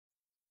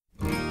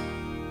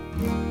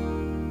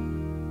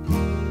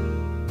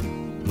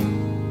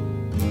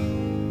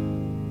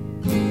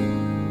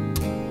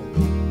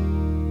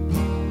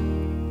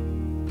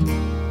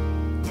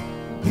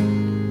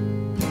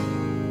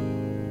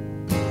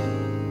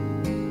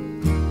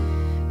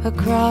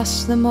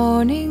across the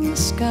morning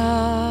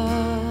sky.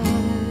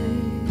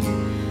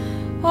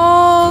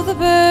 All the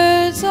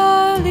birds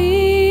are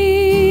leaving.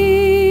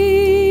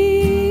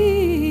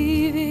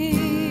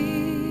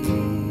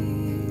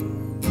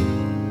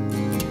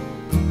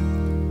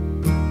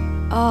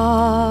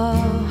 Ah,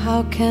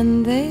 how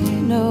can they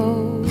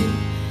know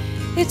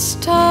it's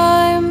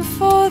time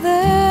for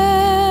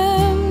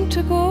them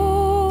to go?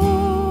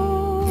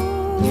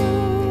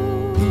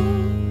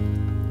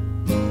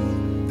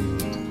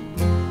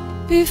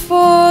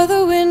 Before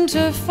the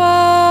winter fire,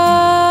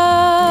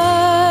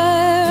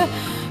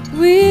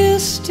 we'll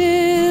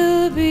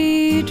still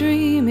be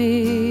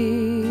dreaming.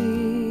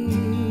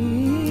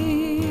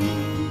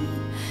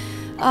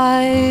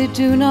 I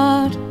do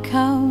not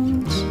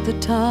count the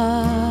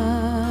time.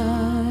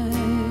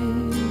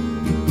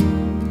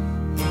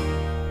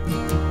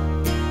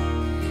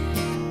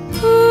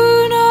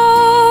 Who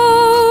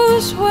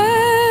knows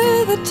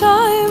where the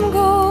time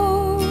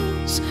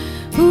goes?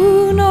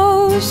 Who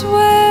knows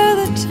where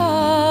the time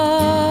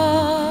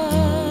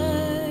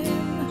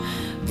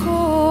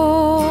goes?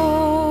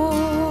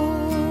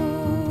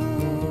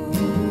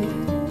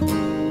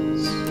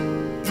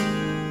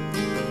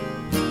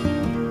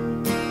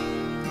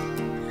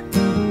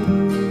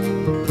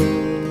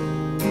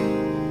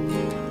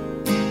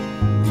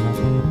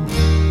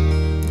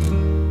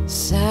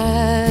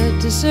 Sad,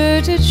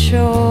 deserted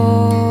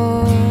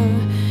shore,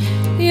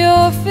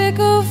 your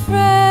fickle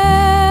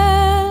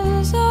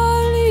friends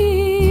are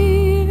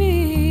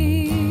leaving.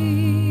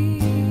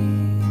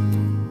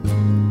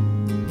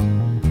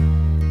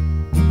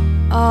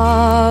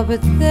 Ah,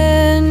 but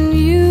then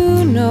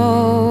you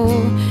know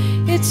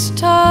it's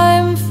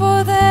time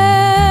for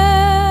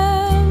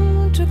them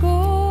to go.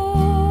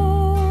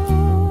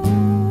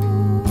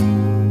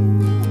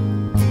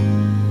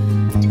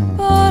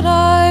 But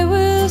I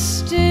will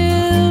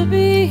still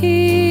be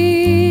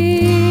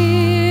here.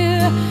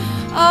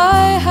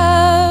 I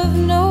have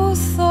no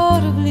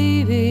thought of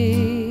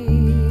leaving.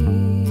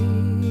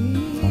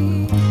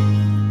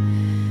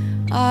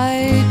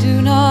 I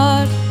do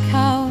not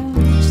count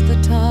the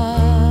time.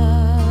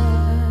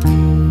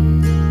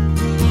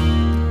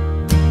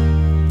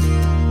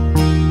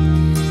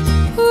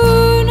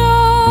 Who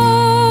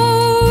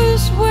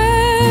knows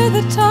where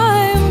the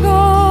time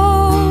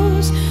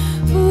goes?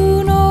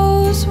 Who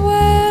knows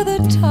where the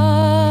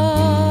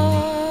time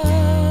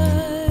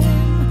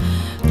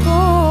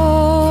goes?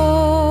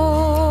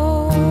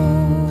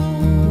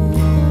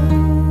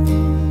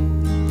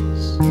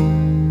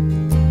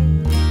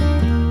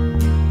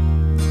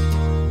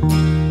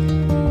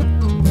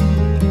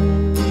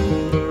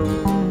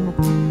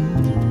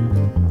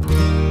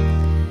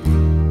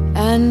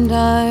 And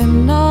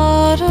I'm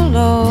not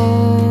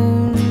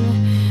alone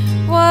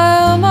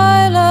while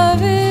my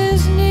love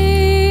is near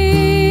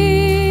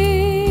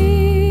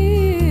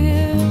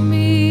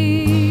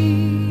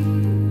me.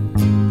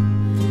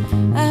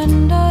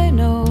 And I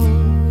know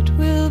it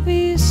will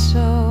be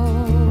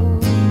so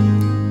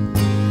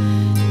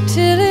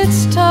till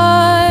it's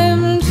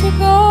time to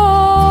go.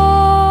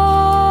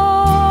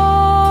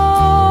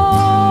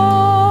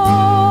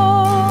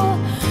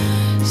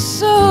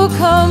 So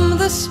come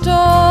the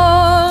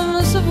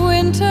storms of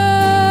winter,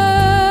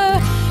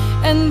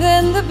 and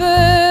then the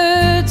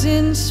birds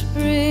in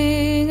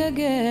spring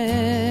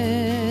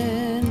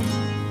again.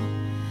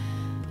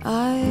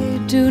 I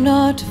do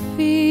not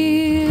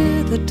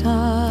fear the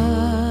time.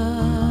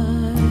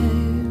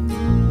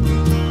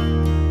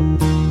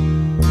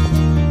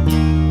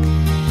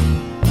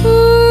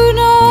 Who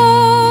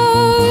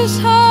knows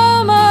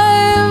how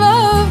my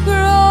love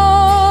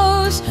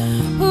grows?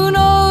 Who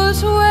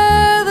knows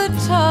where the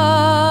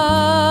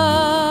time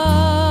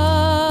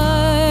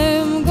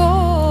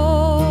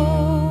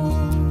goes?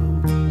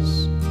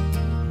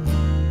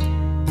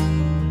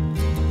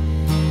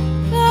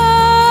 La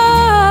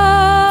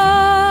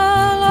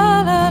la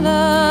la la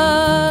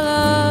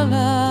la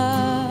la.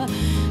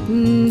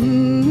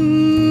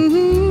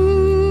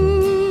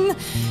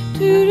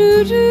 Do do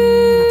do.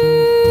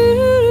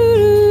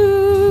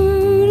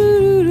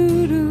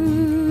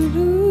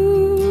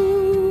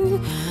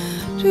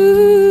 Do